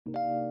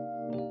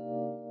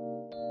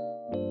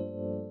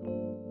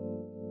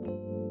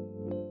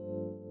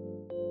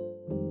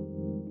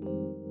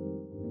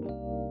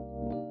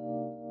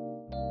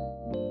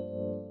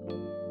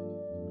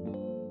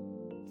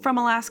From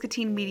Alaska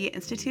Teen Media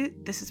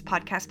Institute, this is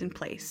Podcast in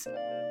Place,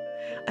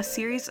 a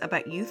series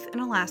about youth in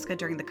Alaska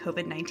during the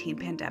COVID-19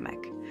 pandemic.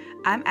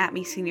 I'm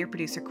ATME senior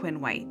producer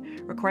Quinn White,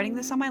 recording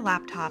this on my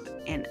laptop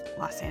in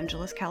Los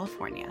Angeles,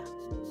 California.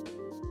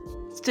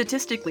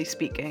 Statistically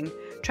speaking,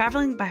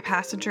 traveling by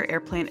passenger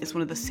airplane is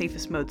one of the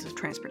safest modes of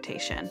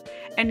transportation,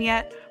 and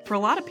yet, for a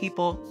lot of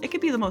people, it can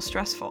be the most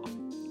stressful.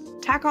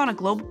 Tack on a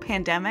global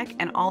pandemic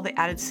and all the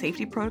added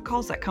safety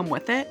protocols that come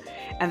with it,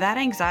 and that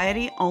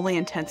anxiety only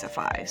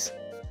intensifies.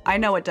 I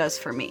know it does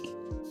for me.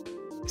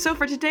 So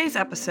for today's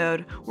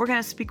episode, we're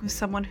going to speak with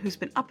someone who's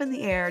been up in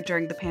the air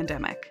during the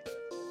pandemic.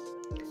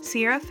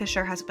 Sierra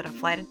Fisher has been a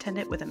flight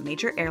attendant with a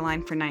major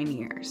airline for 9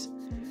 years.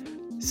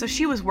 So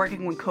she was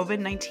working when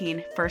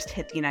COVID-19 first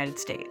hit the United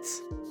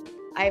States.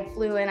 I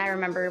flew in, I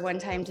remember one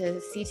time to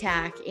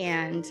SeaTac,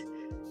 and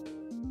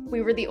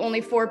we were the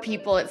only 4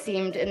 people, it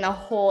seemed, in the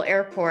whole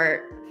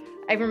airport.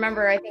 I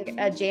remember, I think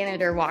a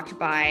janitor walked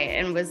by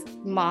and was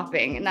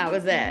mopping, and that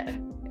was it.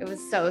 It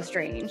was so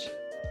strange.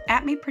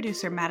 ATME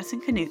producer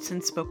Madison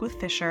Knutson spoke with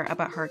Fisher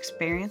about her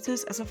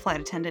experiences as a flight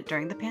attendant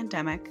during the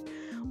pandemic,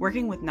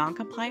 working with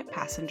non-compliant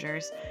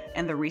passengers,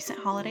 and the recent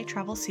holiday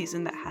travel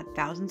season that had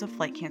thousands of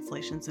flight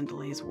cancellations and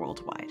delays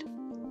worldwide.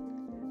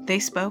 They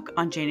spoke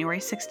on January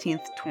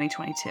 16th,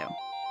 2022.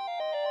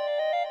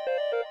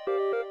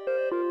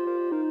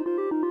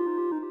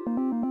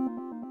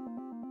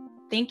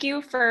 Thank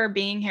you for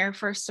being here,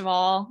 first of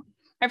all.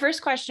 My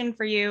first question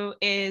for you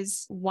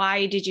is,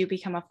 why did you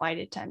become a flight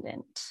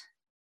attendant?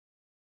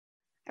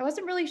 I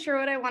wasn't really sure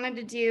what I wanted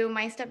to do.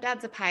 My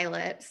stepdad's a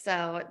pilot,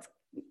 so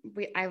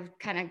I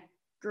kind of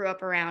grew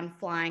up around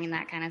flying and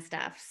that kind of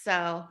stuff.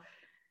 So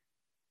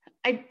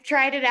I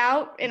tried it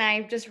out and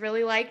I just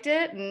really liked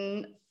it.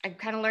 And I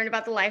kind of learned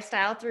about the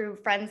lifestyle through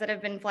friends that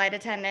have been flight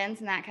attendants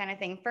and that kind of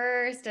thing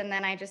first. And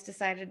then I just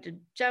decided to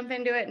jump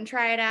into it and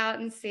try it out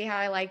and see how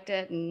I liked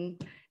it.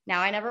 And now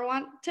I never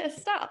want to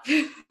stop.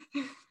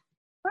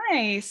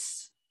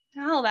 Nice.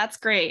 Oh, that's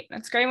great.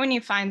 That's great when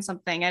you find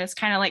something and it's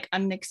kind of like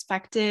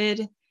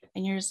unexpected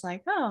and you're just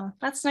like, oh,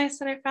 that's nice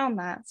that I found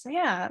that. So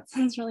yeah, that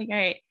sounds really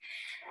great.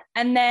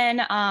 And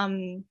then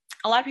a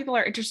lot of people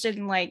are interested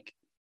in, like,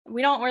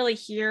 we don't really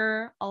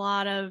hear a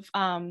lot of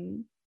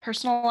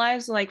personal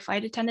lives like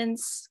flight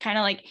attendants. Kind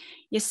of like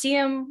you see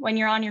them when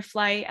you're on your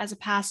flight as a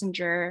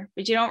passenger,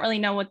 but you don't really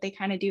know what they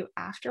kind of do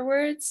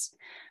afterwards.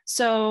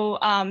 So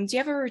do you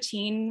have a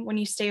routine when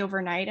you stay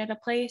overnight at a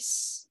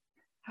place?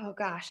 Oh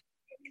gosh,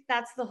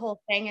 that's the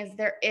whole thing, is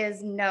there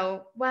is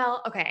no,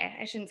 well, okay,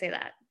 I shouldn't say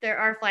that. There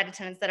are flight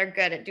attendants that are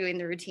good at doing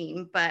the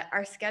routine, but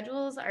our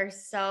schedules are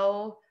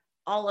so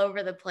all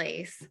over the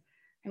place.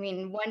 I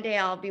mean, one day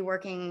I'll be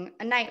working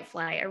a night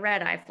flight, a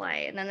red-eye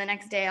flight, and then the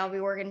next day I'll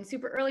be working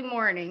super early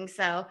morning.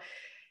 So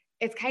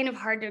it's kind of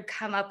hard to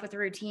come up with a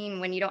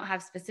routine when you don't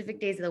have specific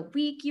days of the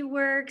week you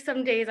work.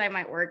 Some days I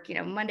might work,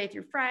 Monday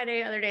through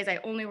Friday. Other days I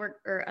only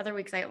work, or other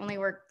weeks I only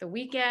work the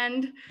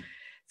weekend.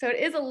 So it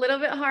is a little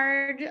bit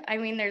hard. I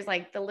mean, there's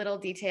like the little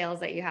details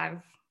that you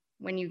have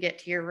when you get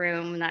to your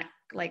room, that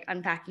like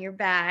unpacking your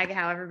bag,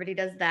 how everybody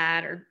does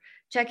that, or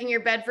checking your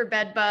bed for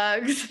bed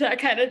bugs, that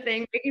kind of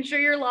thing, making sure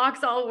your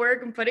locks all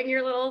work and putting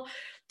your little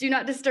do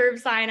not disturb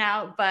sign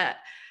out. But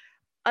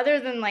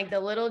other than like the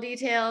little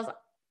details,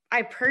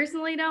 I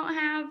personally don't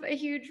have a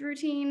huge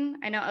routine.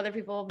 I know other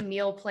people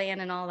meal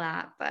plan and all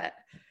that, but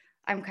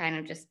I'm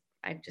kind of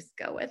I just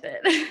go with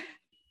it.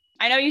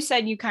 I know you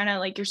said you kind of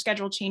like your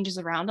schedule changes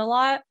around a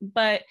lot,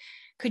 but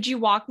could you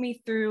walk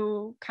me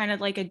through kind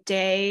of like a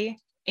day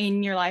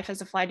in your life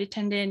as a flight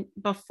attendant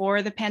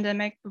before the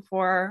pandemic,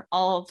 before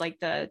all of like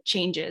the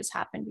changes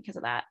happened because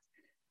of that?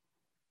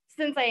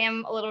 Since I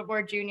am a little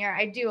more junior,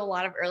 I do a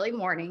lot of early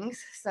mornings.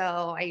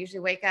 So I usually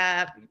wake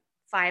up,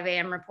 5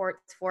 a.m.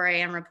 reports, 4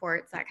 a.m.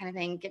 reports, that kind of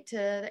thing, get to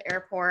the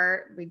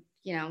airport. We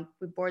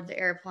board the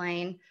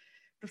airplane.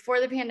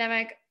 Before the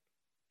pandemic,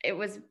 it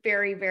was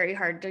very, very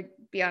hard to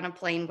be on a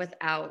plane with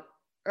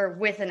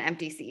an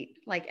empty seat.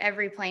 Like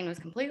every plane was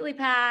completely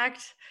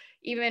packed.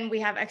 Even we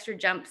have extra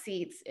jump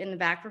seats in the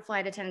back for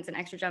flight attendants and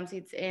extra jump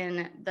seats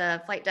in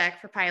the flight deck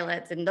for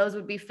pilots. And those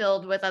would be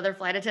filled with other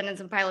flight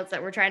attendants and pilots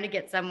that were trying to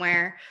get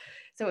somewhere.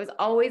 So it was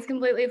always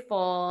completely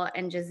full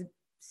and just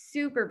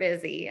super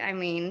busy. I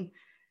mean,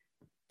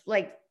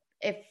 like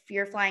if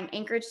you're flying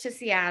Anchorage to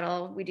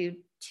Seattle, we do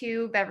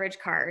 2 beverage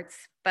carts,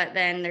 but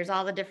then there's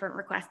all the different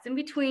requests in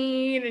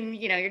between. And,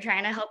 you're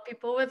trying to help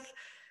people with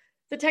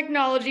the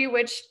technology,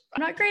 which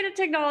I'm not great at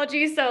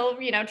technology. So,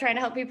 trying to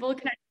help people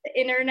connect to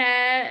the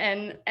internet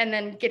and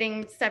then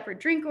getting separate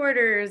drink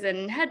orders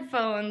and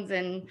headphones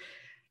and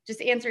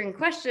just answering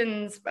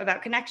questions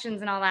about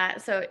connections and all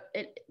that. So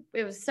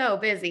it was so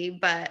busy,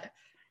 but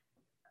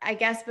I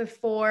guess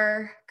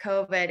before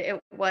COVID,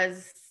 it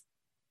was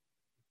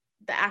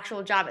the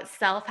actual job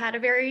itself had a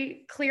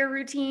very clear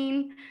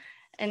routine.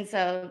 And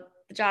so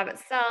the job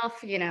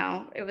itself,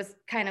 it was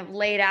kind of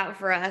laid out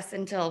for us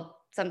until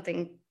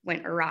something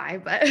went awry.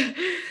 But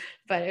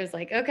it was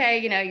like, okay,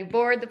 you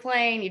board the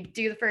plane, you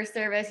do the first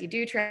service, you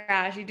do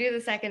trash, you do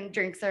the second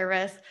drink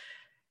service.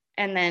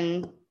 And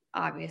then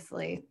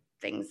obviously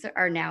things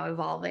are now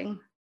evolving.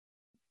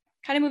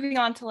 Kind of moving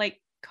on to like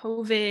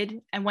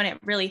COVID and when it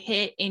really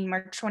hit in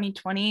March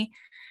 2020.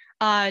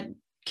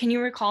 Can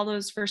you recall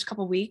those first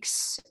couple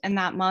weeks in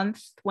that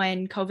month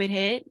when COVID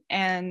hit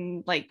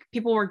and like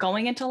people were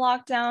going into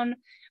lockdown,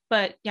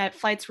 but yet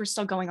flights were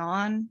still going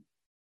on?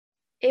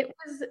 It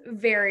was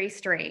very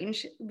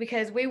strange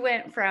because we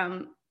went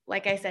from,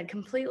 like I said,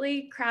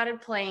 completely crowded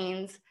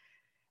planes,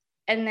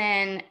 and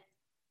then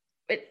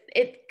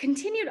it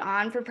continued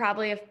on for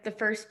probably the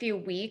first few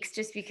weeks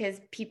just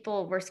because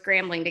people were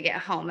scrambling to get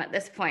home at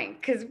this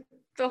point because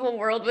the whole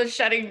world was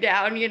shutting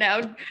down,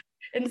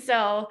 And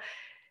so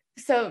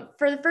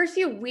for the first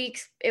few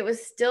weeks, it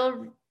was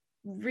still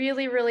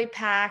really, really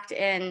packed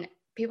and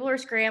people were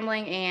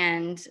scrambling.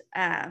 And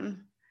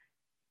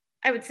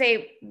I would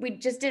say we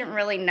just didn't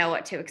really know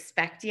what to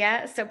expect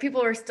yet. So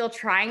people were still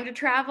trying to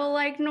travel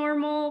like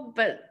normal,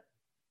 but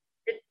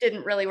it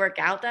didn't really work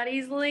out that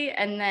easily.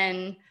 And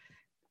then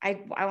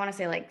I want to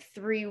say like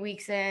 3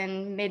 weeks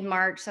in,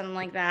 mid-March, something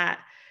like that,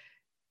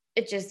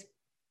 it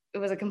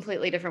was a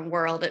completely different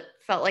world. It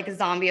felt like a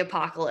zombie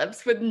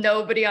apocalypse with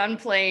nobody on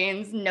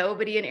planes,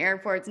 nobody in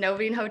airports,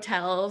 nobody in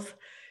hotels.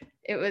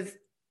 It was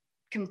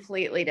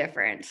completely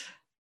different.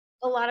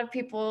 A lot of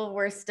people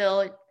were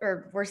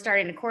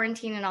starting to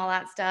quarantine and all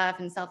that stuff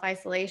and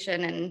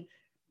self-isolation. And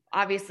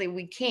obviously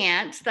we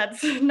can't,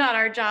 that's not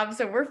our job.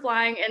 So we're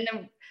flying, and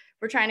then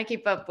we're trying to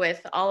keep up with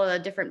all of the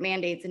different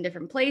mandates in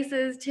different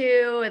places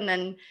too. And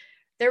then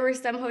there were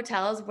some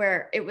hotels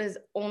where it was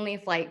only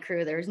flight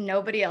crew. There was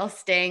nobody else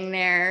staying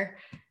there.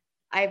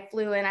 I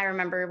flew in, I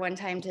remember one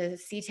time to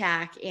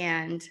SeaTac,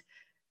 and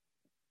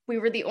we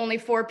were the only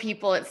 4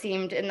 people, it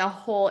seemed, in the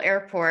whole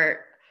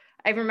airport.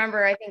 I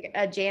remember, I think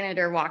a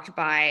janitor walked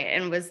by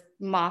and was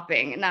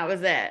mopping, and that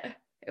was it.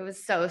 It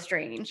was so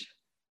strange.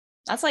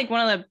 That's like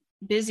one of the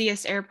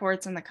busiest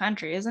airports in the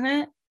country, isn't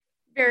it?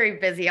 Very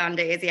busy on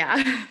days,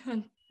 yeah.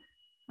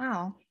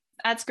 Wow.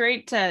 That's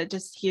great to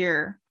just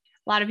hear.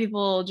 A lot of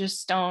people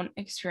just don't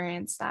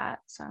experience that.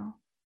 So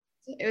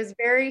it was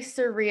very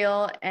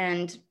surreal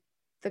and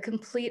the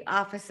complete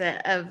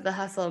opposite of the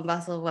hustle and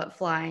bustle of what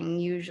flying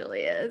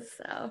usually is.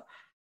 So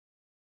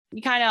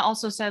you kind of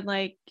also said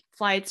like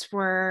flights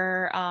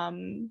were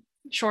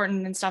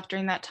shortened and stuff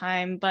during that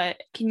time,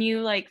 but can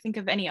you like think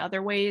of any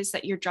other ways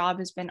that your job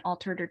has been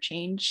altered or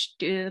changed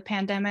due to the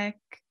pandemic?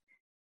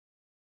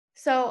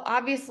 So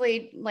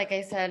obviously, like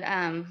I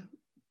said,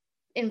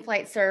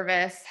 in-flight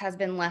service has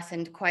been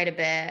lessened quite a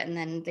bit, and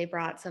then they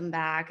brought some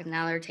back, and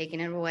now they're taking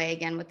it away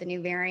again with the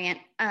new variant.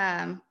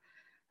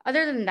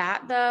 Other than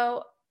that,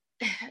 though,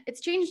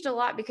 it's changed a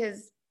lot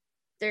because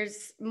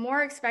there's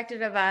more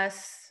expected of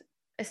us,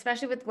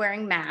 especially with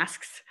wearing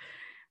masks,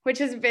 which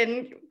has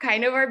been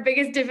kind of our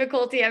biggest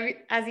difficulty.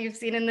 As you've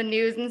seen in the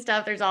news and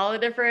stuff, there's all the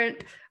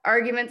different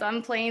arguments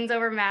on planes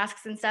over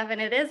masks and stuff,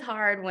 and it is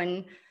hard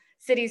when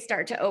cities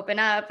start to open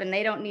up and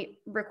they don't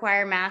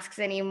require masks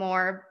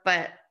anymore,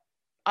 but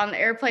on the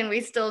airplane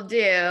we still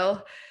do.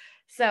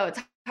 So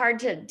it's hard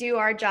to do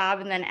our job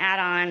and then add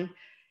on,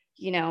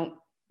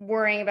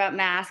 worrying about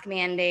mask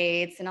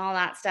mandates and all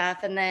that stuff.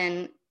 And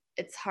then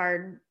it's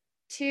hard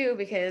too,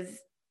 because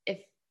if,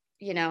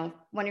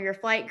 one of your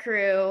flight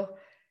crew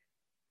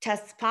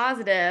tests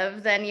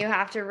positive, then you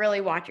have to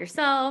really watch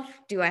yourself.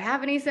 Do I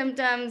have any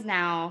symptoms?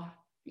 Now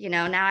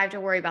I have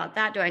to worry about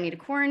that. Do I need to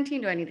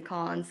quarantine? Do I need to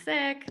call in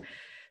sick?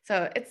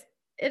 So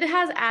it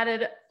has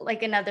added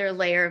like another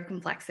layer of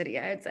complexity,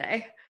 I would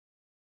say.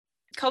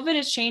 COVID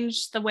has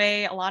changed the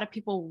way a lot of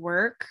people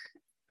work.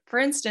 For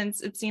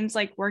instance, it seems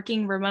like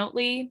working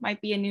remotely might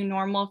be a new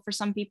normal for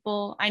some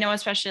people. I know,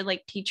 especially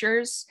like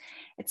teachers,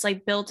 it's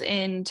like built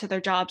into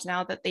their jobs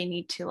now that they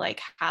need to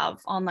like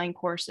have online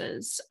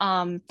courses.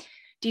 Do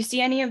you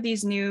see any of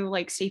these new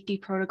like safety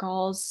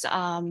protocols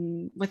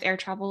with air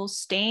travel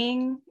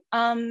staying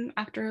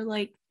after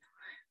like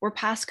we're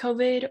past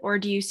COVID, or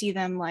do you see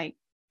them like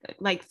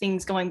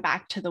things going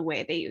back to the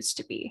way they used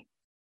to be?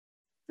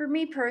 For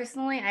me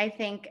personally, I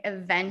think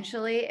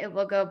eventually it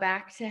will go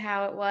back to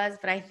how it was,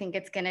 but I think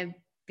it's going to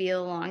be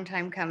a long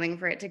time coming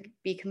for it to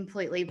be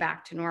completely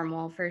back to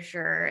normal for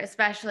sure,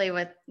 especially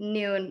with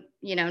new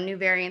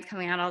variants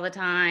coming out all the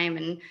time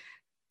and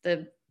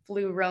the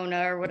flu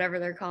Rona or whatever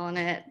they're calling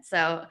it.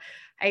 So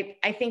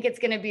I think it's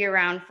going to be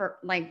around for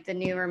like the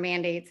newer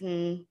mandates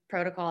and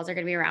protocols are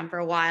going to be around for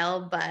a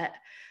while, but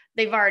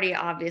they've already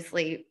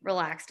obviously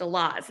relaxed a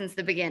lot since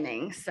the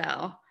beginning.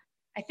 So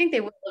I think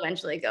they will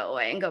eventually go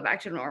away and go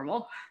back to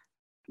normal.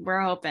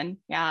 We're hoping.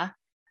 Yeah.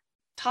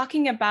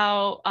 Talking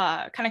about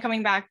kind of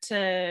coming back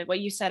to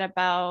what you said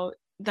about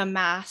the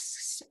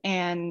masks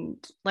and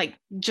like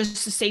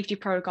just the safety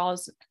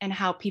protocols and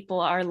how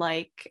people are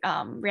like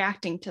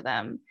reacting to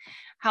them.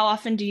 How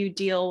often do you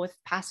deal with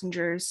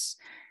passengers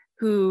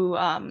who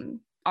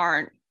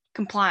aren't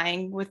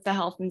complying with the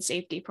health and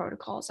safety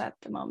protocols at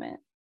the moment?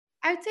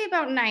 I would say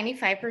about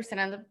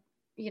 95% of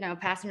the,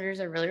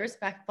 passengers are really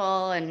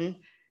respectful, and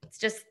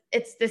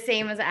it's the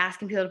same as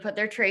asking people to put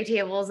their tray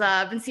tables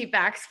up and seat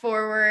backs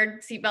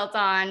forward, seatbelts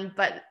on.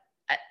 But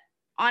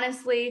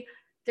honestly,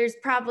 there's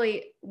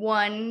probably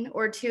 1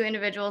 or 2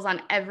 individuals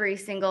on every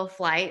single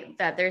flight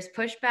that there's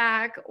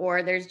pushback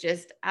or there's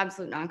just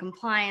absolute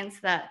non-compliance,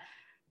 that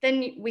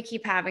then we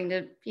keep having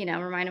to,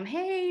 remind them,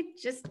 hey,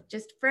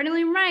 just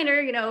friendly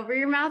reminder, over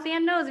your mouth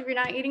and nose if you're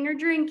not eating or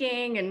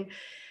drinking.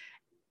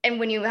 And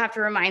when you have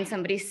to remind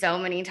somebody so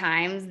many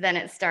times, then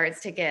it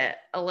starts to get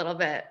a little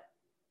bit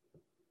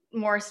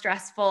more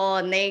stressful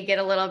and they get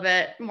a little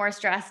bit more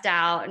stressed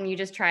out, and you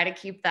just try to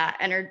keep that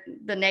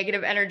the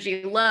negative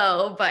energy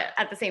low, but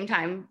at the same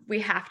time we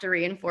have to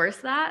reinforce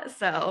that.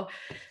 So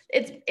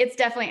it's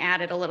definitely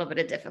added a little bit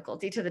of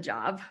difficulty to the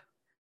job.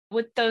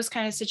 With those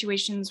kind of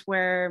situations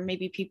where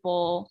maybe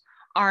people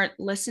aren't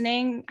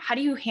listening, how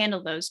do you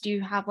handle those? Do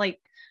you have like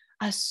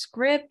a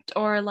script,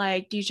 or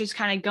like do you just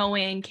kind of go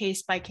in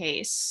case by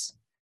case?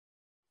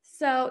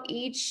 So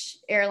each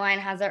airline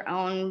has their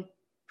own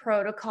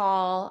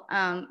protocol.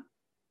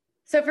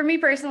 So for me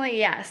personally,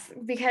 yes,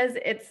 because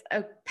it's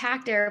a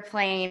packed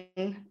airplane,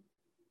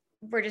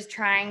 we're just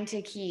trying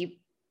to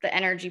keep the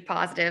energy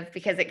positive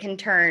because it can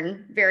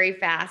turn very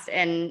fast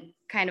and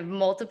kind of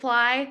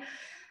multiply.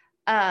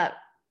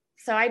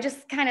 So I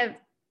just kind of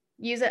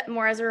use it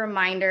more as a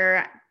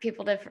reminder.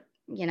 People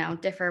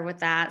differ with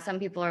that. Some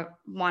people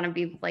want to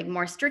be like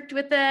more strict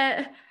with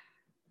it.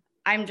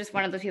 I'm just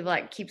one of those people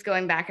that keeps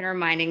going back and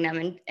reminding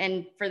them.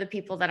 And for the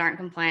people that aren't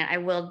compliant, I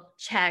will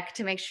check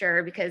to make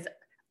sure, because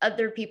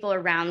other people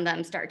around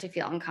them start to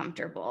feel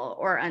uncomfortable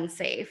or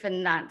unsafe.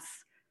 And that's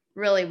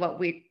really what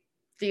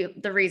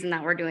the reason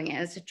that we're doing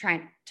it is to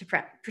try to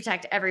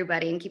protect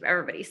everybody and keep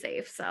everybody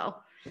safe. So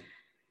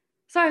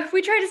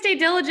we try to stay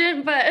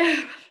diligent, but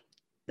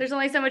there's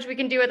only so much we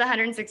can do with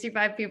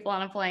 165 people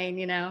on a plane,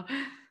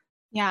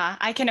 Yeah,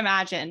 I can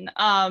imagine.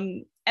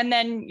 And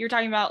then you're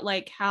talking about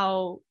like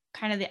how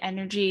kind of the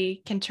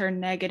energy can turn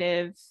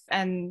negative,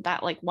 and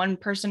that like one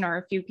person or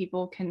a few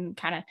people can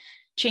kind of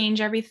change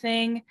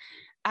everything.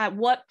 At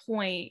what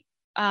point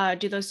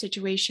do those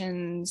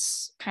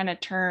situations kind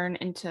of turn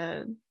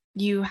into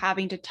you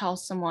having to tell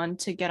someone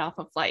to get off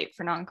a flight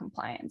for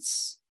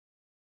non-compliance?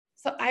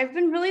 So I've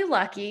been really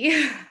lucky.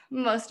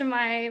 Most of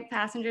my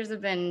passengers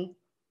have been,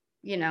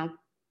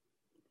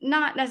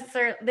 not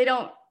necessarily, they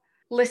don't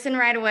listen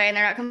right away and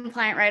they're not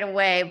compliant right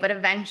away, but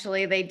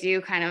eventually they do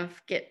kind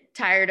of get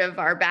tired of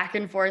our back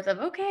and forth of,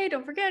 okay,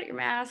 don't forget your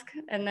mask.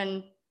 And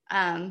then,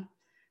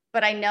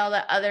 but I know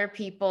that other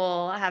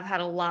people have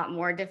had a lot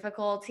more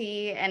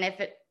difficulty. And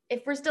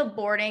if we're still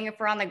boarding, if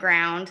we're on the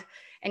ground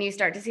and you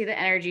start to see the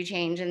energy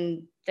change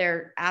and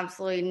they're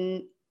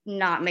absolutely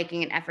not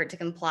making an effort to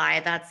comply,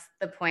 that's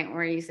the point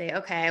where you say,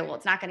 okay, well,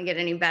 it's not going to get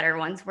any better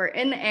once we're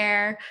in the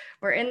air.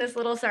 We're in this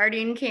little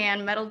sardine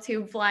can, metal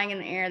tube flying in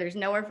the air. There's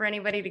nowhere for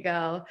anybody to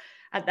go.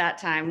 At that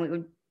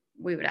time,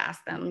 we would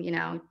ask them,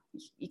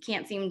 you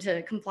can't seem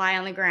to comply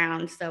on the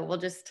ground, so we'll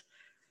just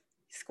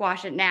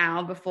squash it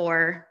now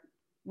before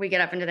we get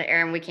up into the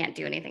air and we can't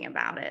do anything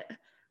about it.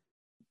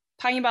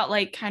 Talking about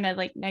like kind of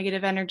like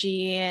negative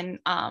energy and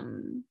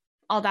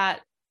all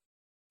that,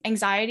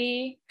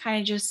 anxiety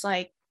kind of just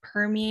like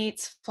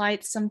permeates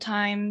flights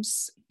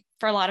sometimes.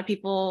 For a lot of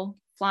people,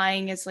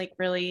 flying is like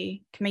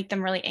really can make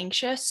them really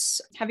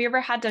anxious. Have you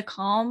ever had to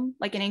calm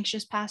like an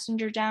anxious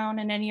passenger down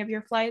in any of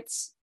your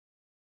flights?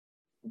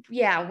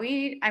 Yeah,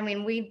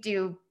 we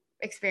do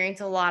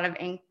experience a lot of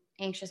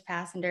anxious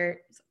passengers.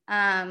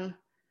 I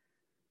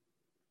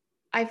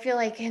feel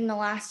like in the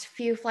last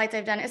few flights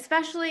I've done,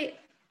 especially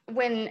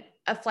when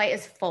a flight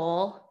is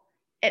full,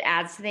 it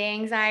adds to the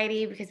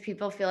anxiety because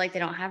people feel like they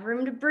don't have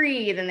room to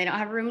breathe and they don't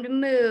have room to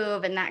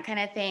move and that kind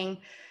of thing.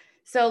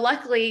 So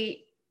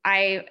luckily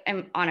I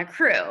am on a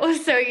crew.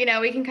 So,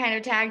 we can kind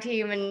of tag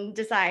team and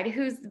decide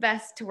who's the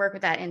best to work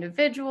with that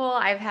individual.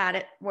 I've had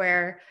it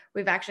where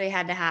we've actually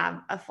had to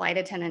have a flight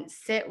attendant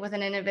sit with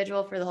an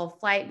individual for the whole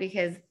flight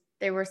because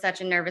they were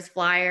such a nervous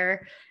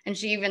flyer. And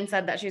she even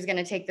said that she was going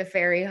to take the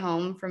ferry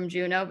home from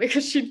Juneau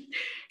because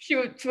she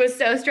was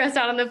so stressed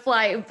out on the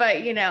flight.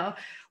 But,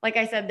 like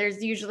I said,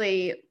 there's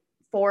usually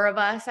 4 of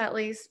us at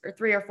least, or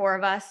 3 or 4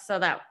 of us, so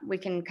that we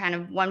can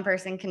one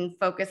person can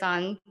focus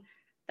on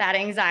that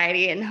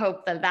anxiety and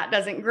hope that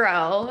doesn't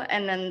grow.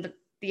 And then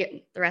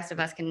the rest of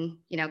us can,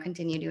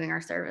 continue doing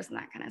our service and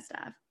that kind of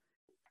stuff.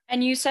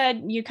 And you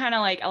said you kind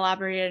of like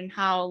elaborated on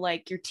how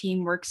like your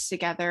team works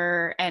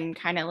together and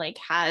kind of like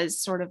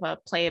has sort of a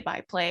play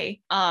by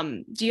play.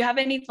 Do you have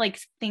any like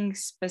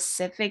things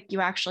specific you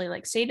actually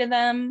like say to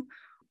them?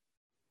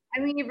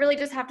 You really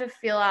just have to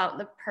feel out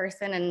the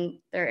person and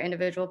their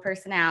individual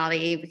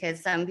personality,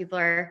 because some people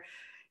are,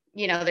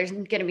 there's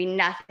going to be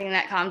nothing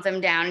that calms them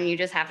down. And you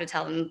just have to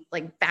tell them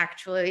like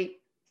factually,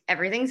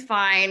 everything's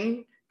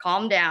fine,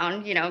 calm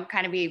down,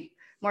 kind of be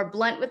more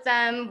blunt with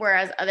them.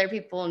 Whereas other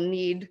people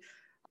need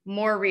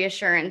more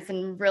reassurance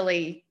and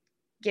really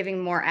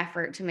giving more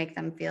effort to make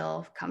them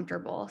feel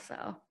comfortable.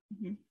 So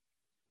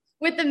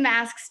with the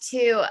masks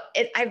too,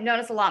 I've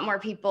noticed a lot more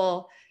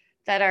people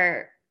that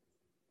are,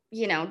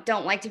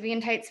 don't like to be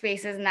in tight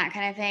spaces and that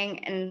kind of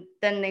thing. And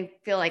then they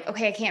feel like,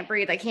 okay, I can't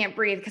breathe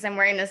because I'm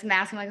wearing this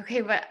mask. I'm like,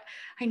 okay, but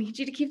I need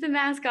you to keep the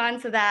mask on.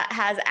 So that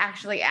has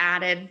actually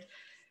added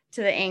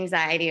to the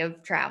anxiety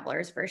of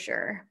travelers for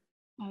sure.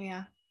 Oh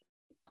yeah.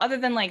 Other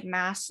than like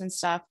masks and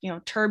stuff,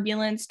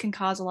 turbulence can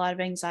cause a lot of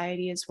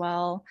anxiety as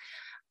well.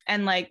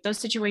 And like those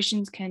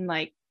situations can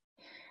like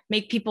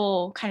make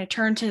people kind of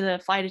turn to the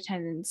flight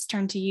attendants,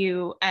 turn to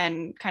you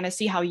and kind of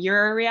see how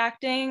you're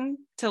reacting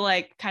to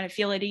like kind of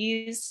feel at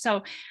ease.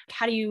 So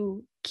how do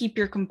you keep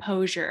your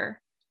composure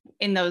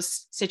in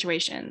those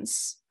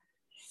situations?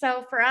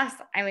 So for us,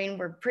 I mean,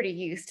 we're pretty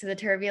used to the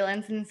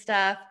turbulence and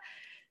stuff.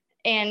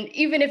 And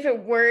even if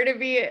it were to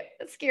be a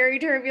scary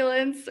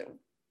turbulence,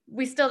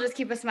 we still just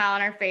keep a smile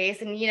on our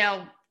face. And,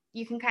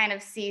 you can kind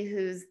of see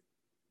who's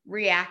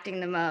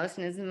reacting the most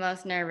and is the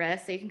most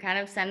nervous. So you can kind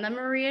of send them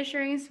a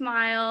reassuring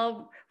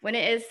smile. When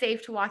it is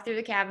safe to walk through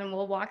the cabin,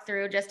 we'll walk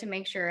through just to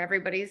make sure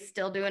everybody's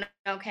still doing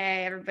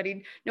okay.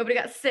 Nobody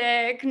got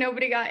sick,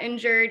 nobody got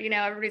injured,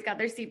 everybody's got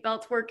their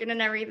seatbelts working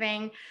and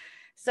everything.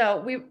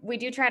 So we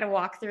do try to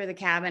walk through the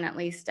cabin at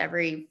least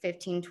every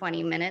 15,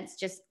 20 minutes,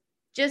 just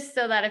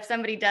so that if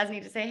somebody does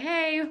need to say,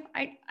 hey,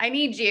 I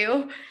need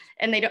you,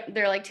 and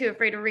they're like too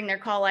afraid to ring their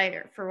call light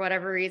for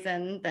whatever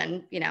reason,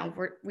 then,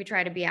 we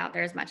try to be out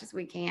there as much as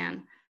we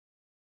can.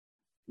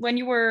 When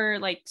you were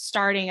like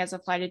starting as a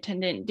flight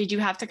attendant, did you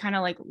have to kind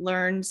of like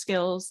learn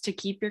skills to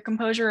keep your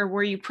composure, or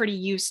were you pretty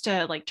used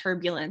to like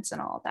turbulence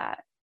and all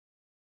that?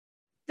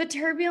 The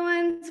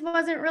turbulence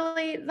wasn't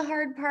really the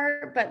hard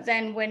part, but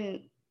then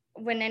when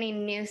any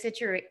new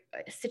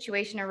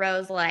situation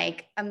arose,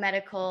 like a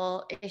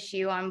medical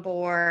issue on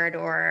board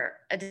or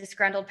a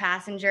disgruntled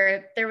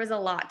passenger, there was a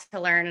lot to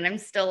learn, and I'm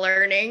still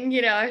learning.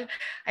 I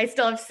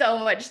still have so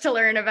much to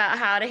learn about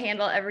how to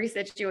handle every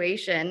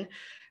situation,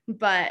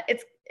 but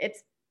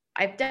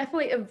I've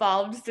definitely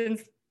evolved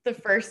since the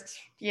first,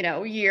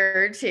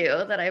 year or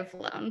two that I've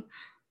flown.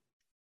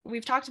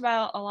 We've talked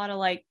about a lot of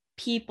like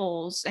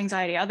people's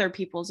anxiety, other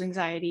people's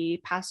anxiety,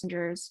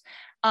 passengers.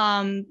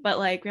 But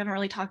like we haven't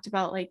really talked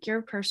about like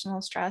your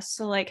personal stress.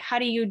 So like how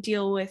do you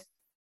deal with,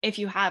 if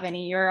you have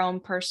any, your own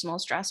personal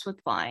stress with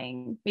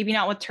flying? Maybe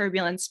not with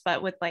turbulence,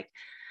 but with like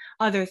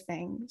other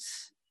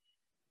things.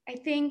 I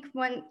think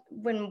when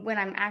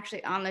I'm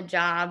actually on the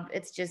job,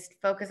 it's just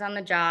focus on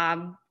the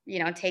job,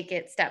 take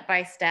it step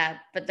by step.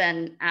 But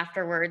then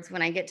afterwards,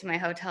 when I get to my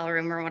hotel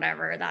room or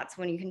whatever, that's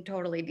when you can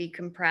totally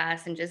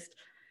decompress and just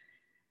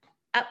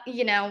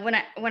when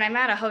I'm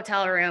at a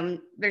hotel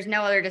room, there's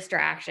no other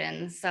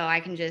distractions. So I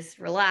can just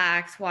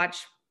relax,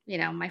 watch,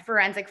 my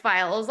forensic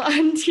files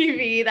on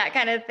TV, that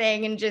kind of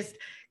thing, and just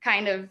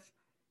kind of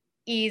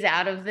ease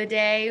out of the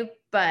day.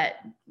 But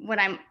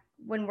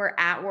when we're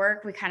at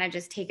work, we kind of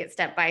just take it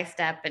step by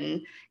step.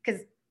 And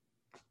because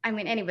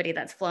anybody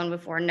that's flown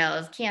before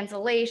knows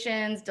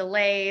cancellations,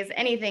 delays,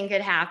 anything could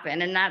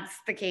happen. And that's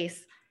the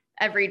case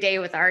every day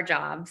with our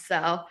job.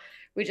 So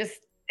that's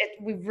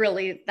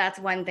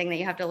one thing that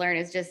you have to learn,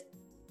 is just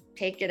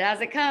take it as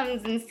it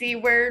comes and see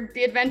where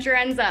the adventure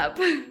ends up.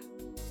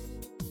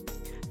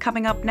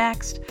 Coming up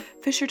next,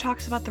 Fisher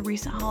talks about the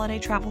recent holiday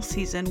travel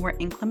season where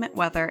inclement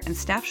weather and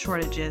staff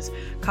shortages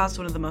caused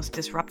one of the most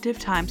disruptive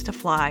times to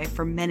fly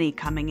for many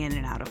coming in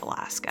and out of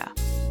Alaska.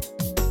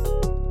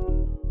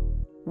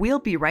 We'll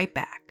be right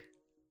back.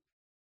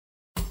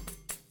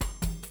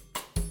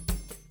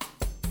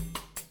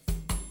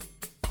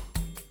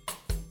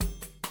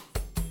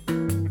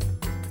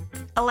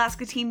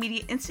 Alaska Teen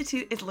Media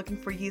Institute is looking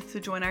for youth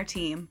to join our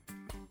team.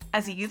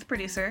 As a youth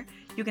producer,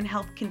 you can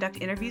help conduct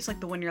interviews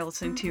like the one you're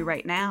listening to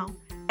right now,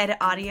 edit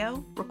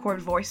audio, record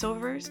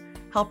voiceovers,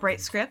 help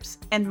write scripts,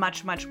 and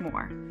much, much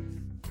more.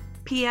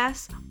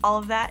 P.S. All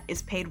of that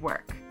is paid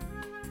work.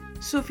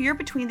 So if you're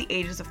between the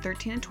ages of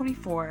 13 and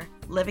 24,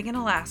 living in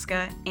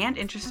Alaska, and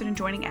interested in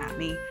joining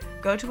ATME,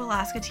 go to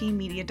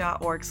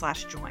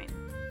alaskateenmedia.org/join.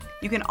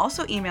 You can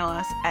also email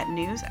us at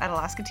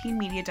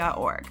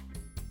news@alaskateenmedia.org.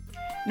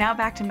 Now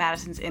back to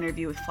Madison's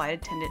interview with flight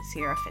attendant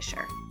Sierra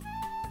Fisher.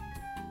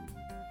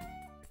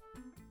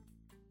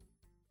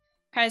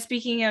 Kind of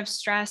speaking of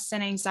stress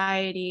and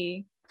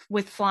anxiety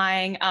with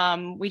flying,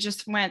 we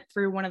just went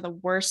through one of the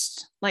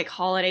worst like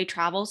holiday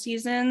travel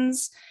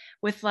seasons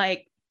with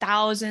like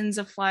thousands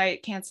of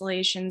flight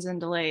cancellations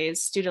and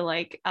delays due to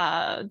like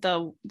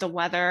the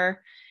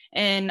weather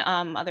in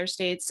other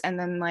states, and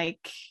then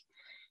like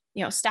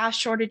staff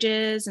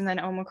shortages, and then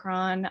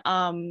Omicron.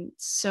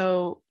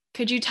 So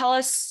could you tell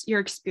us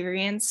your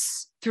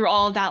experience through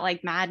all of that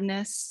like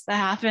madness that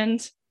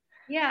happened?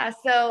 Yeah,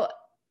 so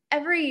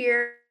every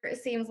year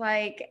it seems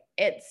like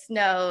it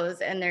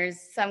snows and there's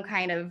some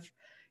kind of,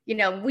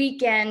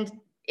 weekend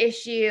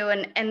issue.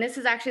 And this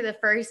is actually the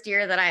first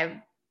year that I've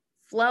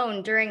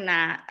flown during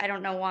that. I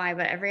don't know why,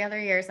 but every other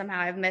year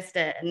somehow I've missed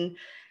it. And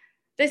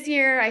this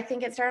year, I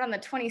think it started on the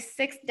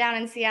 26th down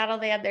in Seattle.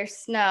 They had their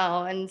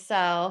snow. And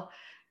so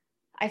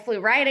I flew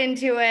right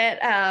into it.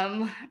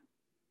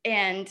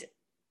 And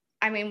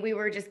we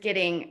were just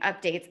getting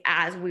updates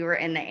as we were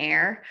in the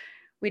air.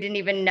 We didn't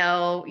even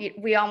know.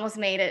 We almost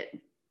made it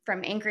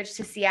from Anchorage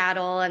to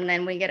Seattle, and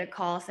then we get a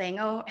call saying,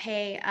 oh,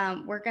 hey,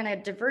 we're going to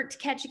divert to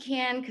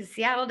Ketchikan because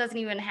Seattle doesn't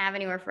even have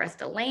anywhere for us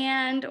to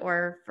land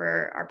or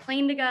for our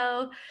plane to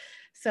go.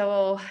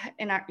 So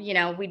in our,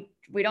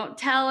 we don't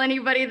tell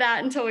anybody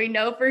that until we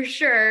know for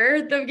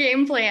sure the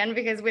game plan,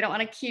 because we don't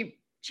want to keep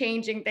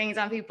changing things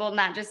on people, and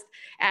that just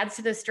adds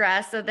to the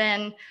stress. So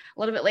then a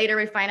little bit later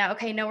we find out,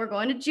 okay, no, we're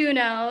going to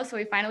Juneau. So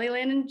we finally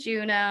land in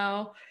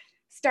Juneau,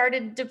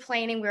 started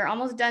deplaning. We were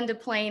almost done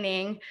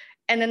deplaning.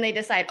 And then they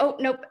decide, oh,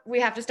 nope, we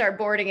have to start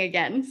boarding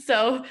again.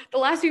 So the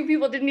last few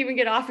people didn't even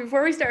get off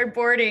before we started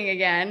boarding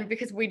again,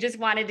 because we just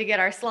wanted to get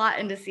our slot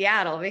into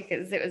Seattle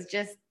because it was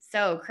just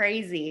so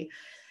crazy.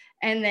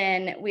 And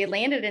then we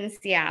landed in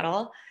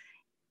Seattle,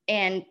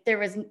 and there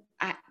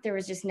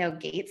was just no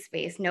gate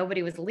space.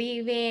 Nobody was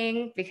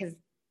leaving because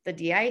the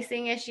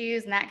de-icing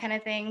issues and that kind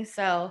of thing.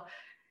 So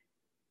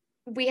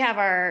we have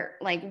our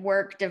like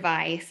work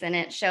device, and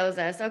it shows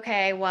us,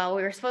 okay, well,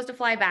 we were supposed to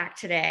fly back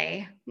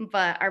today,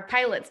 but our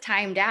pilots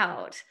timed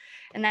out.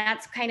 And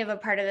that's kind of a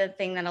part of the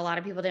thing that a lot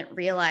of people didn't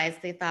realize.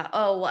 They thought,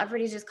 oh, well,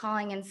 everybody's just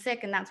calling in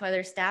sick, and that's why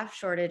there's staff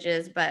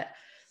shortages. But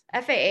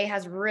FAA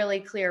has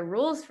really clear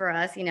rules for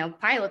us,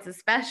 pilots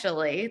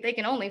especially. They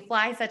can only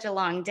fly such a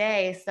long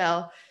day.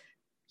 So,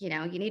 you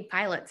need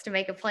pilots to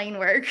make a plane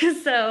work.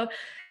 So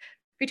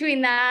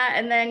between that,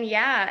 and then,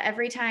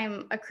 every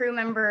time a crew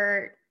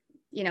member,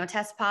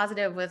 tests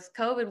positive with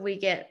COVID, we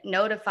get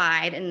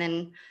notified, and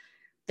then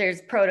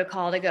there's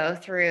protocol to go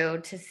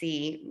through to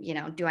see,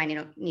 do I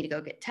need to go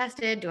get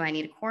tested? Do I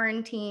need a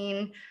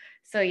quarantine?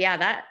 So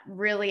that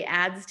really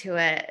adds to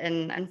it.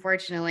 And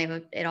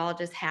unfortunately, it all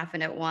just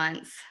happened at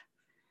once.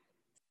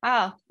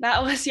 Oh,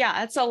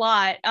 that's a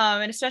lot.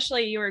 And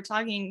especially you were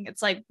talking,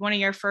 it's like one of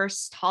your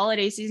first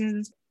holiday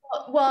seasons.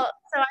 Well,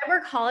 so I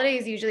work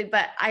holidays usually,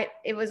 but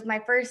it was my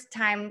first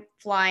time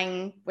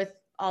flying with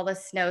all the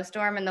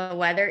snowstorm and the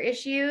weather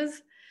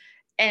issues.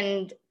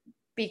 And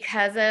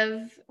because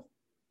of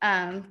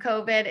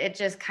COVID, it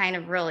just kind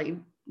of really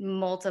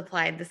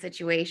multiplied the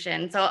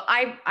situation. So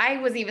I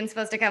was even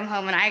supposed to come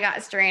home, and I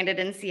got stranded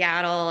in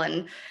Seattle.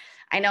 And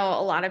I know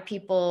a lot of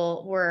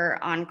people were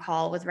on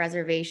call with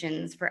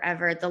reservations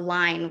forever. The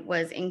line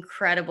was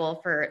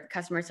incredible for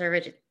customer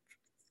service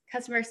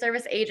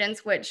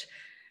agents, which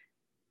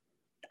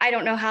I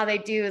don't know how they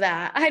do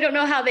that. I don't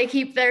know how they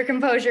keep their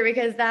composure,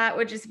 because that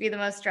would just be the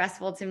most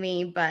stressful to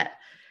me. But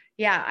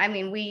I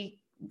mean, we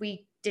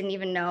didn't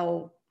even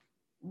know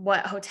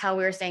what hotel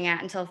we were staying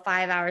at until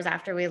 5 hours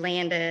after we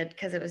landed,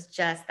 because it was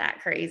just that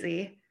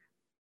crazy.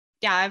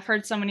 Yeah, I've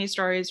heard so many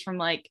stories from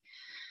like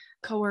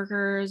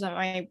coworkers at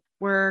my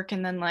work,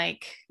 and then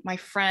like my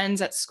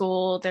friends at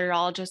school. They're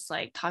all just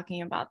like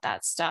talking about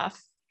that stuff.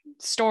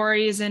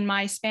 Stories in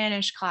my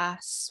Spanish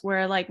class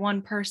where like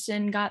one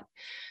person got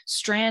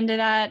stranded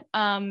at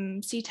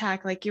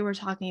SeaTac, like you were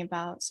talking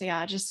about. So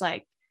just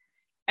like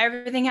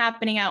everything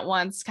happening at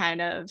once,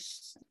 kind of.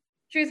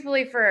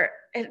 Truthfully, for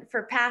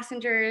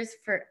passengers,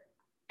 for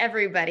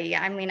everybody,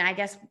 I mean, I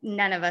guess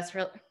none of us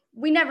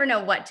we never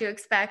know what to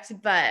expect,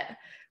 but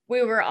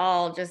we were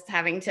all just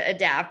having to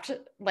adapt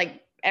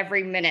like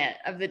every minute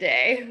of the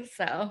day.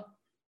 So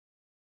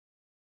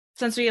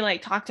since we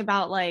like talked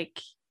about like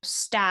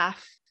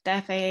staff,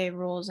 the FAA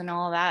rules and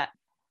all of that,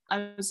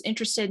 I was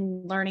interested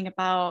in learning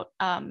about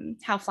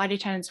how flight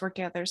attendants work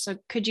together. So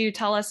could you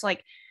tell us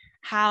like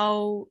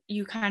how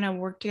you kind of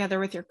work together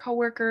with your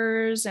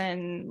coworkers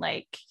and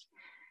like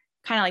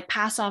kind of like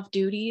pass off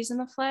duties in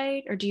the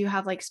flight, or do you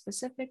have like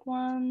specific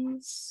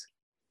ones?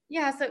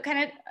 Yeah, so it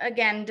kind of,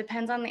 again,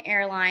 depends on the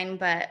airline,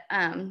 but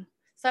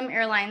some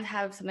airlines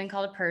have something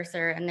called a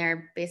purser, and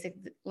they're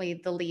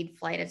basically the lead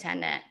flight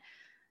attendant.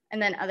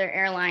 And then other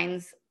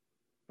airlines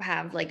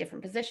have like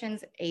different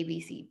positions, A,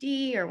 B, C,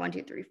 D, or 1,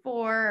 2, 3,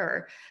 4,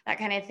 or that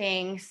kind of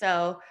thing.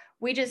 So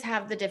we just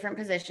have the different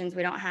positions.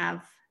 We don't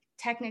have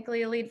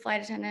technically a lead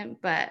flight attendant,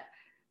 but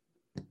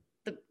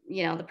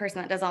the person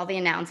that does all the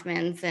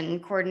announcements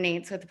and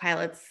coordinates with the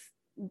pilots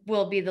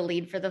will be the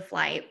lead for the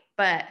flight.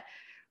 But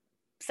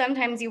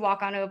sometimes you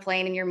walk onto a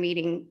plane and you're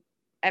meeting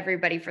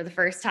everybody for the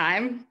first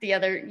time, the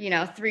other,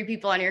 3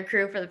 people on your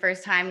crew for the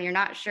first time. You're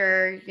not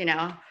sure,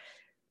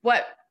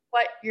 what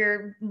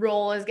your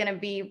role is going to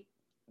be.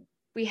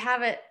 We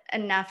have it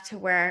enough to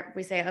where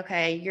we say,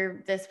 okay,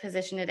 you're this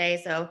position today,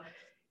 so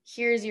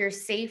here's your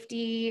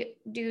safety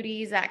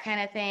duties, that kind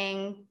of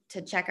thing,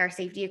 to check our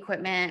safety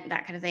equipment,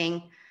 that kind of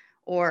thing.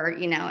 Or,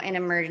 in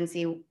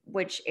emergency,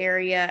 which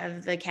area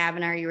of the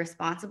cabin are you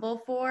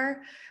responsible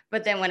for?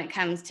 But then when it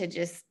comes to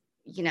just,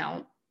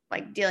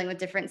 like dealing with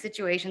different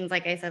situations,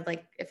 like I said,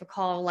 like if a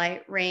call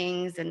light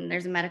rings and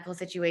there's a medical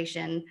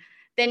situation,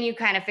 then you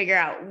kind of figure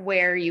out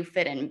where you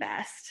fit in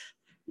best.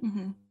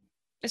 Mm-hmm.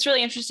 It's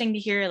really interesting to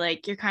hear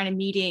like you're kind of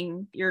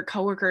meeting your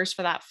coworkers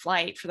for that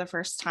flight for the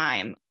first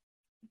time.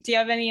 Do you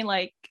have any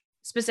like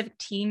specific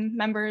team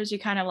members you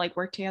kind of like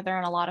work together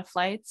on a lot of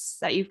flights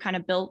that you've kind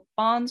of built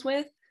bonds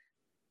with?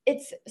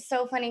 It's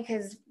so funny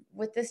because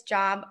with this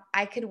job,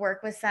 I could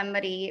work with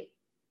somebody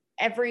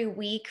every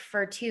week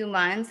for 2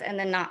 months and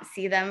then not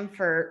see them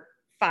for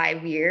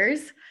 5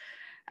 years.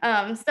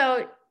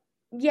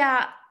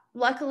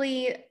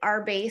 Luckily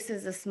our base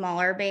is a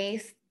smaller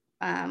base,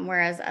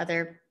 whereas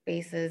other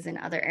bases and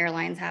other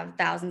airlines have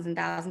thousands and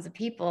thousands of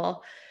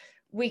people.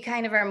 we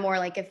kind of are more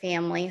like a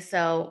family.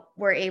 So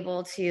we're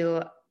able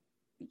to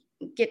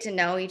get to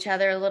know each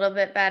other a little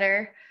bit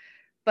better,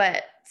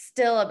 but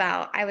still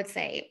about, I would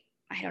say,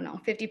 I don't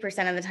know,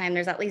 50% of the time,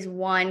 there's at least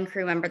one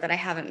crew member that I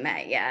haven't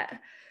met yet.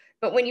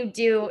 But when you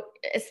do,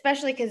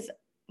 especially because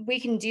we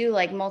can do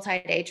like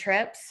multi-day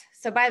trips.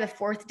 So by the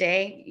fourth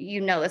day,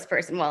 you know this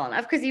person well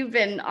enough because you've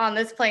been on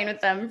this plane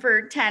with them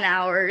for 10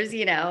 hours,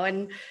 you know,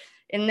 and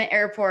in the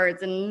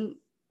airports and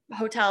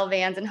hotel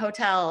vans and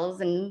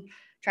hotels and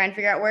trying to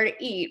figure out where to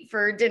eat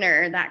for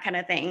dinner, that kind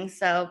of thing.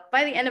 So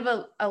by the end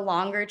of a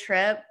longer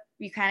trip,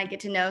 you kind of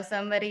get to know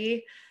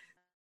somebody.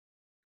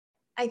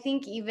 I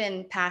think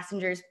even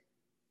passengers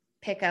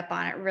pick up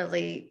on it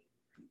really.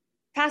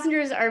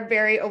 Passengers are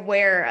very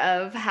aware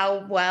of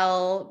how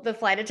well the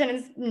flight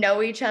attendants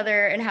know each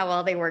other and how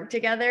well they work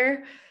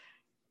together.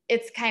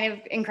 It's kind of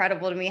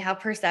incredible to me how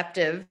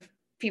perceptive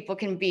people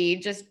can be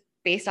just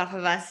based off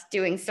of us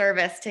doing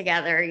service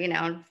together, you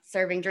know,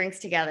 serving drinks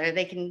together.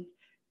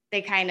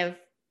 They kind of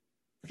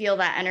feel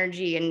that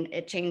energy and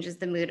it changes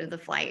the mood of the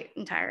flight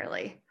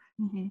entirely.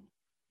 Mm-hmm.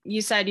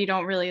 You said you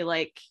don't really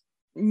like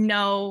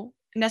know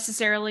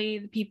necessarily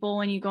the people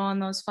when you go on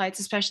those flights,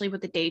 especially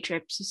with the day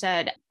trips you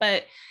said,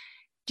 but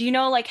do you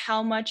know like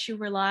how much you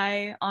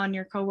rely on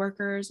your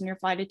coworkers and your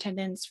flight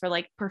attendants for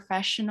like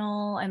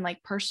professional and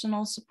like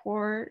personal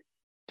support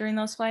during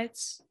those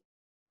flights?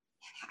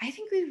 I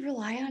think we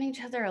rely on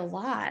each other a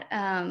lot.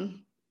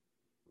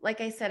 Like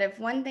I said, if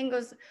one thing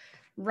goes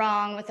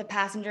wrong with a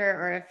passenger,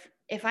 or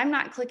if I'm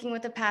not clicking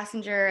with a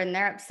passenger and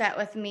they're upset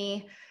with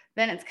me,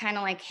 then it's kind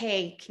of like,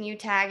 hey, can you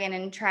tag in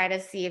and try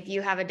to see if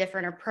you have a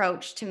different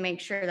approach to make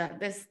sure that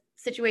this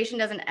situation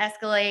doesn't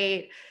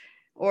escalate,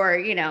 or,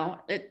 you know,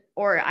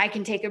 or I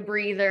can take a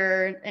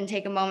breather and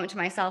take a moment to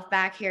myself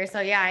back here. So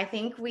yeah, I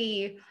think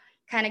we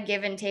kind of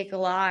give and take a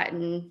lot,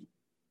 and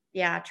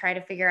yeah, try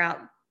to figure out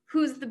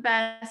who's the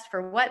best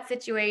for what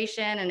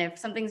situation. And if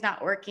something's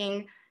not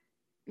working,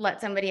 let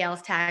somebody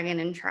else tag in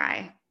and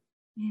try.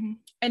 Mm-hmm.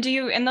 And do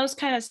you, in those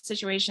kind of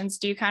situations,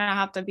 do you kind of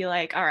have to be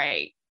like, all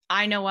right,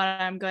 I know what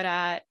I'm good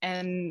at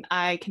and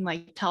I can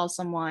like tell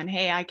someone,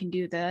 hey, I can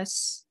do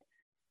this?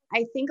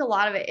 I think a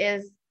lot of it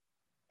is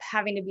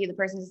having to be the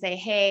person to say,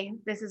 hey,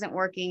 this isn't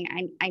working.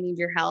 I need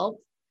your help.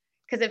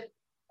 Because if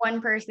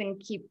one person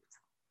keeps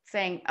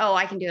saying, oh,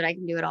 I can do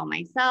it all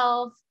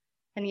myself,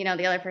 and, you know,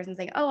 the other person's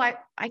saying, oh,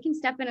 I can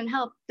step in and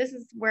help, this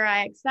is where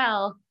I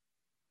excel.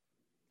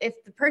 If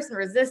the person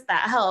resists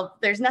that help,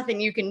 there's nothing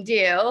you can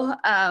do.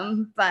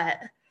 But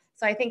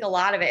so I think a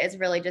lot of it is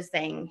really just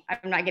saying,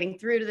 I'm not getting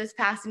through to this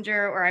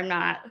passenger, or I'm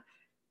not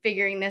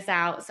figuring this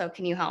out. So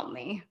can you help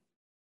me?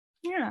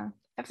 Yeah,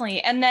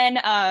 definitely. And then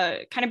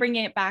kind of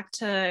bringing it back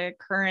to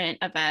current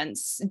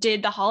events,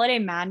 did the holiday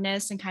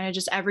madness and kind of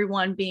just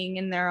everyone being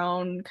in their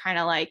own kind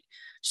of like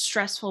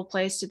stressful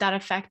place, did that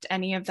affect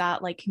any of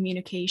that like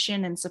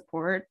communication and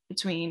support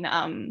between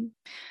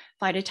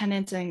flight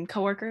attendants and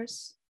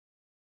coworkers?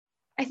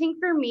 I think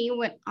for me,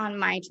 when on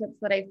my trips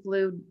that I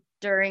flew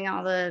during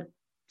all the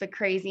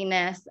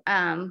craziness, it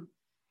actually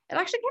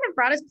kind of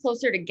brought us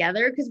closer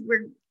together because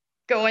we're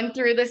going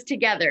through this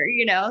together,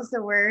 you know.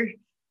 So we're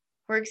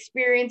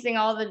experiencing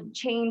all the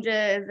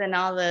changes and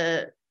all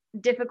the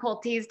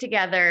difficulties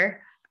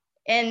together,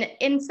 and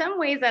in some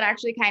ways that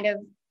actually kind of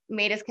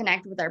made us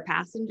connect with our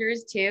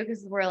passengers too,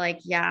 because we're like,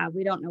 yeah,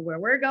 we don't know where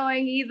we're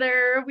going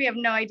either. We have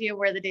no idea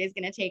where the day is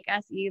going to take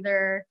us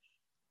either.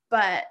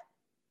 But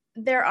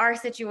there are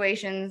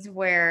situations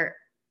where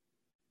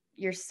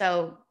you're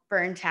so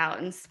burnt out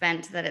and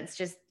spent that it's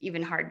just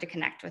even hard to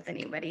connect with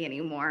anybody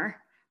anymore.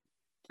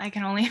 I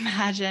can only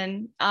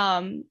imagine.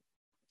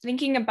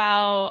 Thinking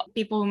about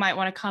people who might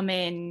want to come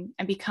in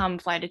and become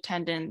flight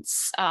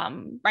attendants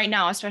right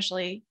now,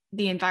 especially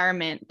the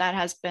environment that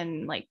has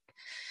been like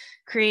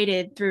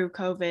created through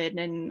COVID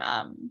and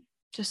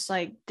just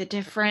like the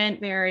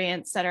different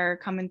variants that are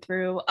coming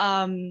through.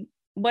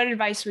 What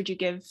advice would you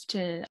give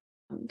to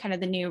kind of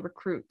the new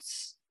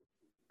recruits?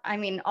 I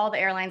mean, all the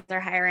airlines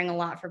are hiring a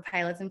lot for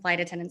pilots and flight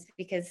attendants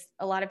because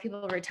a lot of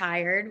people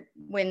retired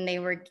when they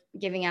were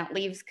giving out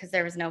leaves because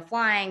there was no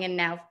flying, and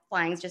now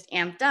flying's just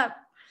amped up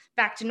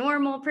back to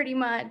normal pretty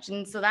much.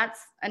 And so that's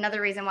another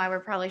reason why we're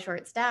probably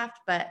short-staffed,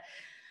 but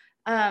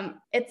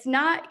it's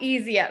not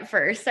easy at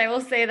first, I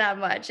will say that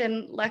much.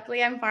 And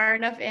luckily I'm far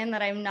enough in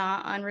that I'm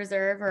not on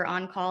reserve or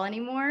on call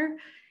anymore,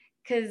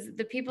 because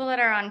the people that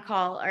are on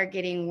call are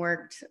getting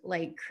worked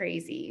like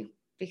crazy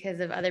because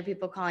of other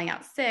people calling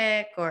out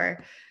sick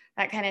or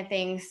that kind of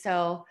thing.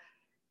 So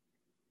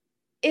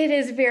it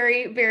is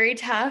very, very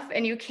tough,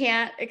 and you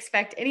can't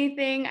expect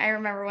anything. I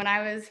remember when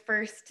I was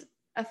first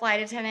a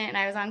flight attendant and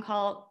I was on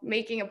call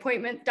making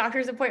appointments,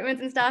 doctor's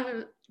appointments and stuff,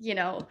 you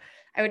know,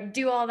 I would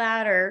do all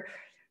that or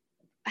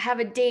have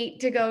a date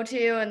to go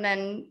to and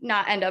then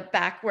not end up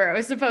back where I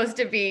was supposed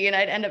to be, and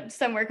I'd end up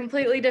somewhere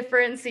completely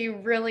different. So you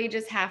really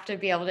just have to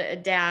be able to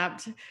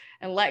adapt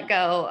and let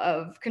go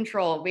of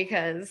control,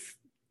 because,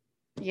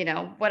 you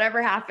know,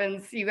 whatever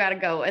happens, you got to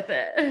go with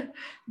it.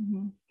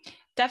 Mm-hmm.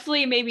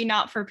 definitely maybe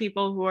not for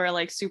people who are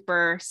like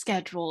super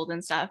scheduled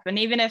and stuff. And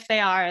even if they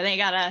are, they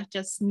gotta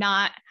just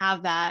not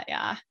have that.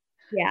 Yeah.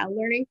 Yeah,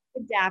 learning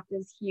to adapt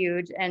is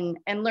huge, and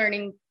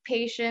learning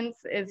patience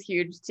is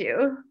huge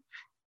too.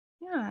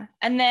 Yeah.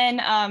 And then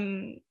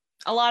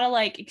a lot of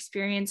like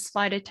experienced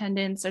flight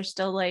attendants are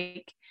still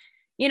like,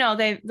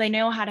 they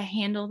know how to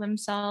handle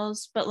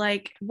themselves, but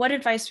like what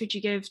advice would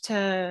you give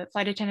to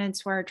flight attendants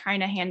who are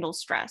trying to handle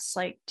stress?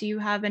 Like, do you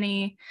have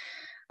any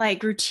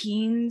like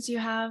routines you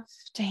have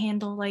to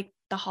handle like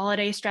the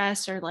holiday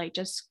stress or like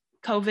just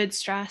COVID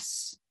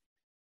stress?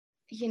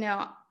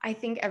 I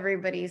think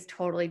everybody's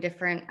totally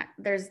different.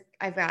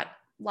 I've got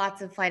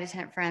lots of flight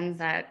attendant friends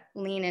that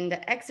lean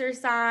into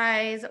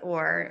exercise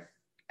or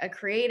a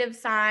creative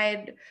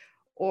side,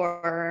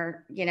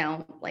 or,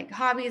 like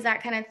hobbies,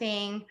 that kind of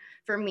thing.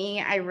 For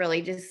me, I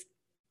really just,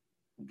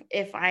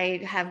 if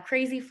I have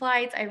crazy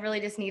flights, I really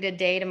just need a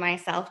day to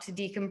myself to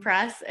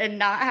decompress and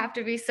not have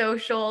to be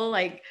social,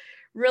 like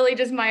really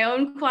just my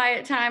own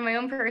quiet time, my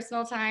own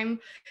personal time.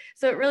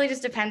 So it really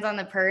just depends on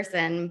the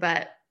person.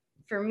 But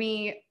for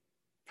me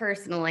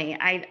personally,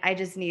 I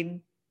just need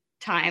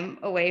time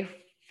away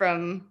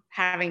from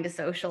having to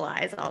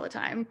socialize all the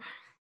time.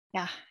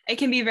 Yeah, it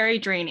can be very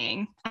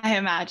draining, I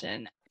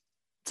imagine,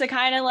 to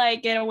kind of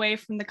like get away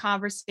from the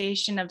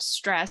conversation of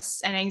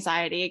stress and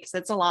anxiety, because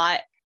it's a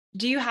lot.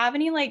 Do you have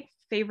any like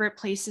favorite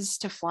places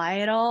to fly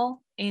at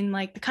all in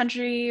like the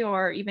country,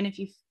 or even if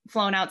you've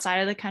flown outside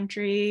of the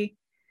country?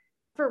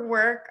 For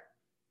work,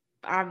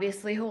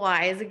 obviously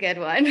Hawaii is a good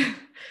one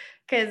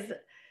because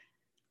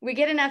we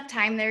get enough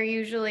time there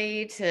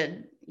usually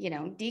to,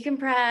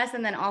 decompress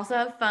and then also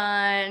have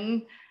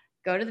fun,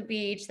 go to the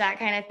beach, that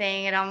kind of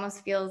thing. It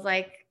almost feels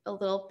like a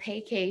little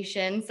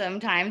vacation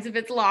sometimes if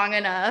it's long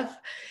enough.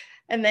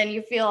 And then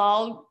you feel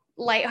all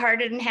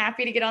lighthearted and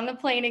happy to get on the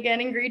plane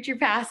again and greet your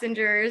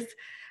passengers.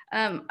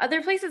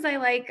 Other places I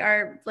like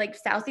are like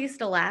Southeast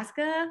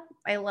Alaska.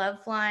 I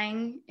love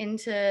flying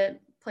into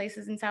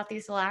places in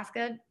Southeast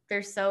Alaska.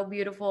 They're so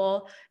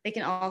beautiful. They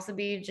can also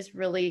be just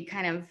really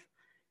kind of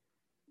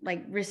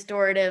like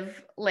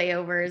restorative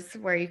layovers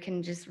where you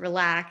can just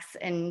relax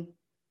and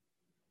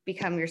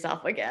become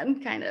yourself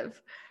again, kind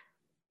of.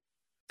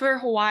 For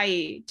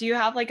Hawaii, do you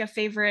have like a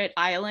favorite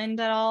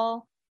island at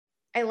all?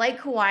 I like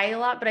Hawaii a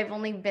lot, but I've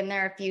only been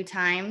there a few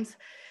times.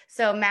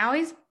 So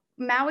Maui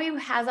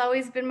has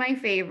always been my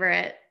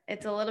favorite.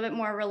 It's a little bit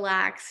more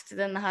relaxed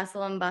than the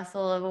hustle and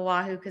bustle of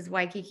Oahu, because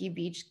Waikiki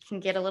Beach can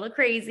get a little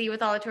crazy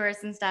with all the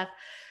tourists and stuff.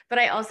 But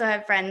I also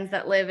have friends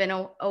that live in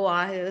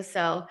Oahu.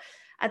 So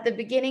at the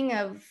beginning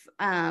of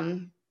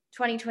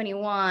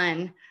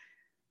 2021,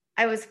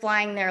 I was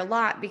flying there a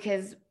lot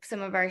because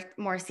some of our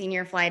more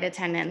senior flight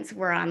attendants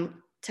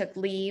took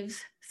leaves.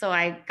 So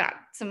I got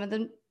some of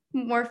the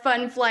more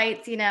fun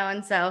flights,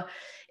 and so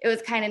it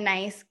was kind of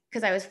nice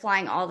because I was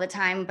flying all the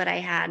time, but I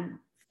had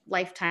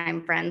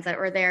lifetime friends that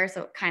were there.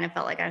 So it kind of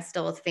felt like I was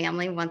still with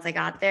family once I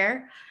got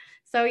there.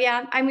 So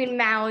yeah, I mean,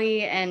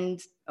 Maui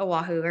and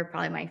Oahu are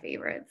probably my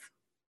favorites.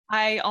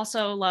 I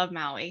also love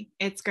Maui.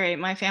 It's great.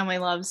 My family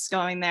loves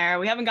going there.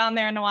 We haven't gone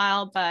there in a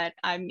while, but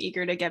I'm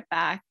eager to get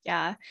back.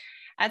 Yeah.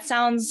 That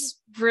sounds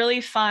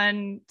really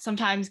fun.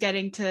 Sometimes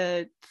getting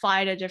to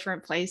fly to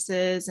different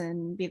places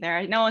and be there.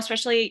 I know,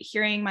 especially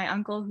hearing my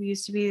uncle, who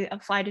used to be a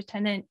flight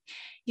attendant,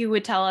 he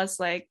would tell us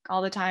like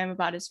all the time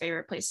about his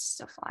favorite places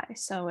to fly.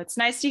 So it's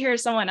nice to hear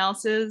someone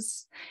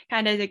else's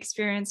kind of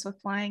experience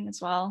with flying as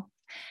well.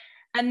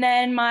 And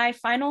then my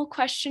final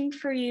question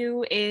for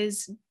you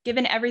is,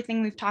 given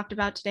everything we've talked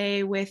about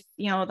today with,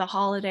 the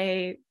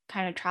holiday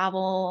kind of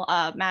travel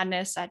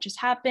madness that just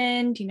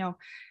happened, the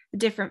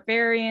different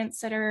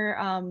variants that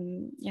are,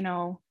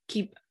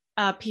 keep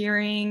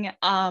appearing,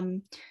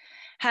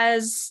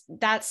 has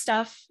that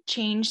stuff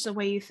changed the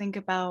way you think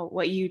about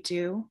what you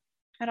do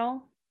at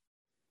all?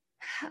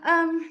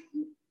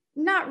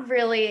 Not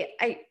really.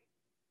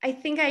 I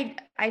think I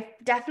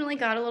definitely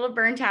got a little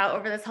burnt out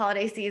over this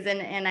holiday season,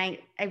 and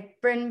I've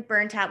been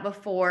burnt out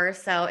before.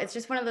 So it's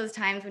just one of those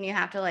times when you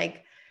have to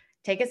like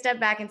take a step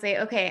back and say,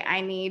 okay,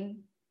 I need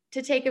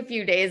to take a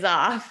few days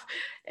off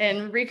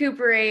and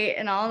recuperate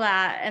and all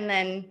that. And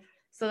then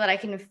so that I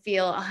can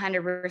feel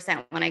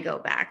 100% when I go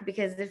back,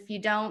 because if you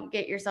don't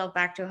get yourself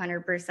back to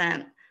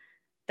 100%,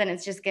 then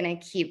it's just going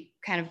to keep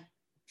kind of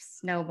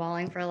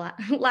snowballing, for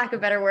lack of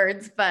better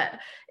words, but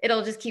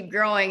it'll just keep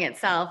growing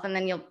itself, and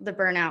then the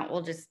burnout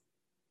will just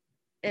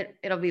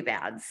it'll be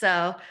bad.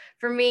 So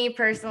for me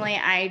personally,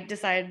 I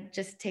decided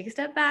just take a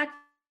step back.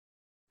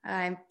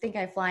 I think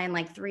I fly in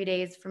like 3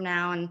 days from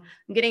now, and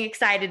I'm getting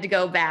excited to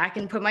go back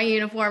and put my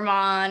uniform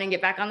on and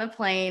get back on the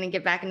plane and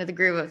get back into the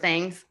groove of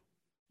things.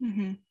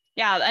 Mm-hmm.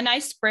 Yeah, a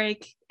nice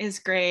break is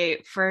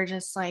great for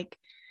just like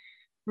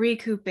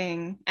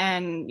recouping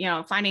and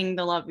finding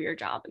the love of your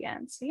job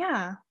again. So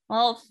yeah,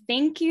 well,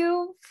 thank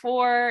you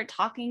for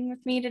talking with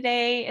me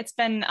today. It's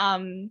been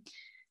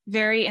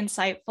very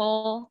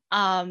insightful.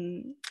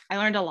 I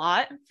learned a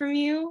lot from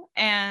you,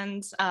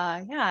 and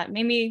yeah, it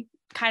made me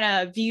kind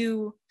of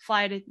view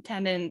flight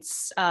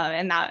attendants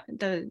and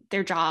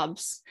their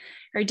jobs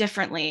very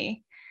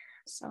differently.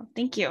 So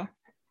thank you.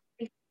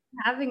 Thanks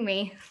for having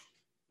me.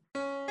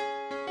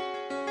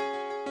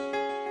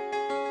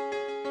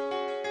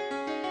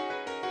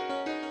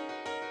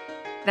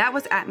 That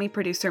was ATME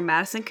producer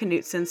Madison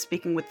Knutson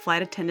speaking with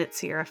flight attendant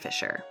Sierra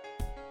Fisher.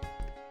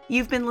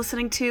 You've been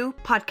listening to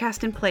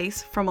Podcast in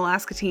Place from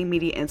Alaska Teen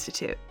Media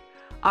Institute.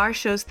 Our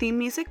show's theme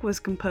music was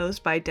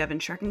composed by Devin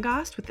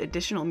Schreckengost with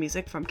additional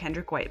music from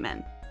Kendrick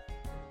Whiteman.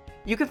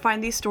 You can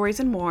find these stories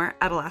and more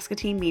at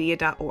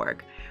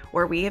alaskateenmedia.org,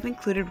 where we have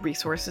included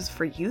resources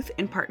for youth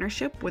in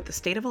partnership with the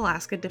State of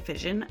Alaska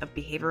Division of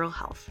Behavioral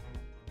Health.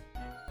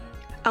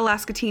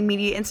 Alaska Teen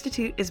Media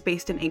Institute is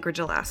based in Anchorage,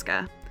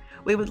 Alaska.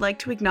 We would like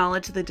to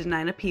acknowledge the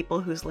Dena'ina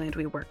people whose land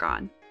we work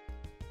on.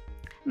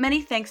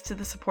 Many thanks to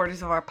the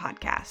supporters of our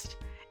podcast,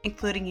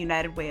 including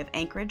United Way of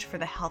Anchorage for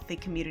the Healthy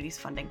Communities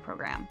Funding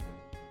Program.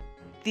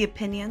 The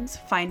opinions,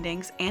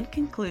 findings, and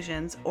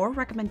conclusions or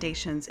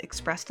recommendations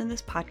expressed in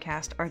this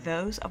podcast are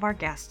those of our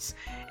guests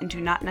and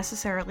do not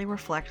necessarily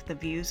reflect the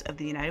views of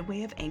the United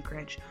Way of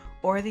Anchorage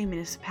or the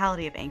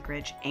Municipality of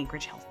Anchorage,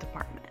 Anchorage Health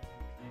Department.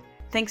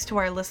 Thanks to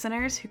our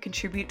listeners who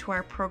contribute to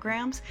our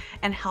programs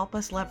and help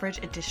us leverage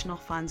additional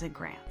funds and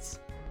grants.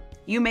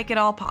 You make it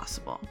all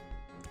possible.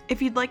 If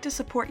you'd like to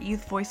support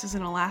Youth Voices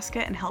in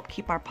Alaska and help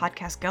keep our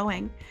podcast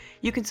going,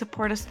 you can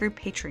support us through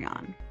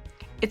Patreon.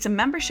 It's a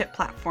membership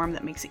platform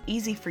that makes it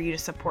easy for you to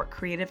support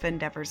creative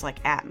endeavors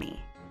like ATME.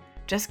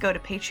 Just go to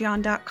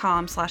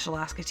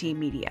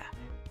patreon.com/alaskateenmedia.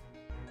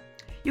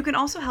 You can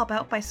also help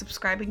out by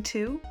subscribing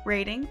to,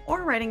 rating,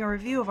 or writing a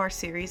review of our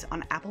series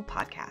on Apple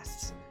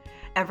Podcasts.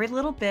 Every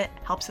little bit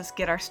helps us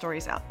get our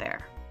stories out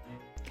there.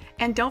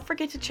 And don't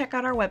forget to check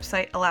out our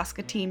website,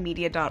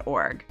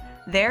 alaskateenmedia.org.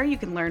 There you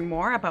can learn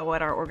more about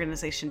what our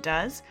organization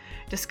does,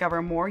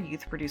 discover more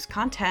youth-produced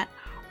content,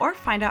 or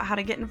find out how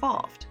to get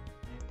involved.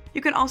 You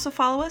can also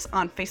follow us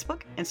on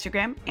Facebook,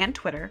 Instagram, and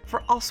Twitter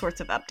for all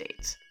sorts of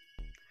updates.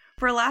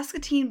 For Alaska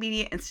Teen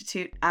Media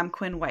Institute, I'm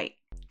Quinn White.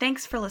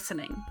 Thanks for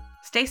listening.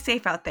 Stay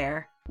safe out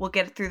there. We'll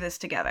get through this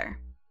together.